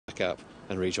up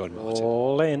and rejoin Martin.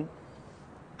 All in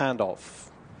and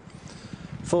off.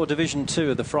 For Division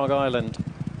 2 of the Frog Island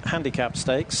Handicap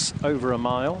Stakes, over a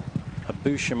mile.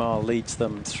 Bouchemar leads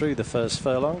them through the first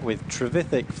furlong with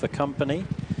Trevithick for company,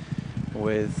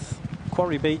 with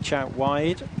Quarry Beach out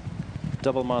wide,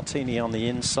 Double Martini on the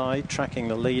inside tracking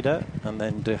the leader, and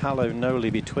then Duhallow Noli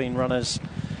between runners,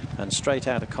 and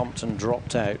Straitouttacompton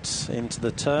dropped out into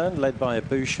the turn, led by a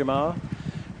Bouchemar.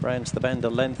 Round to the bend, a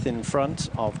length in front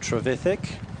of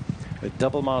Trevithick, with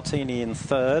Double Martini in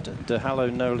third,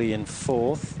 Duhallow Noli in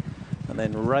fourth, and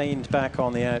then reined back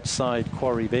on the outside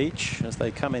Quarry Beach as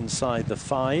they come inside the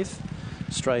 5.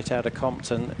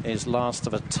 Straitouttacompton is last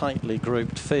of a tightly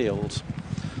grouped field.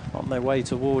 On their way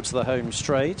towards the home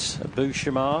straight,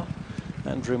 Bouchemar,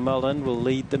 Andrew Mullen will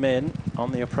lead them in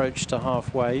on the approach to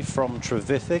halfway from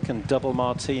Trevithick, and Double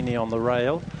Martini on the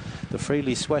rail. The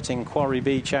freely sweating Quarry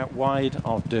Beach out wide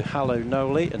of Duhallow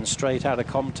Noli, and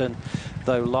Straitouttacompton,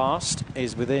 though last,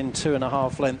 is within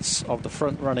 2.5 lengths of the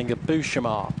front running of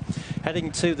Bouchemar.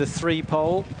 Heading to the 3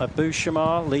 pole, a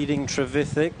Bouchemar leading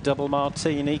Trevithick, Double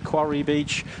Martini, Quarry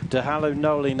Beach, Duhallow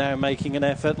Noli now making an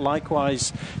effort.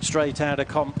 Likewise,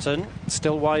 Straitouttacompton,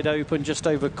 still wide open, just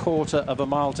over 1/4 of a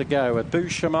mile to go. A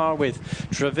Bouchemar with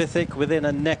Trevithick within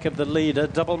a neck of the leader.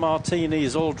 Double Martini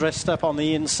is all dressed up on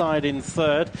the inside in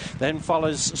third. Then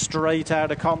follows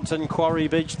Straitouttacompton, Quarry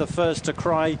Beach, the first to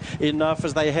cry enough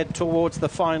as they head towards the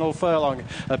final furlong.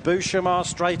 A Bouchemar,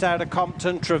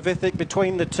 Straitouttacompton, Trevithick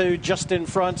between the two, just in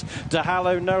front.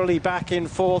 Duhallow Noli back in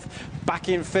fourth. Back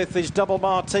in fifth is Double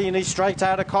Martini.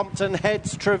 Straitouttacompton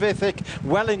heads Trevithick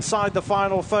well inside the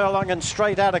final furlong, and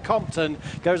Straitouttacompton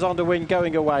goes on to win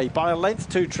going away by a length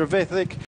to Trevithick.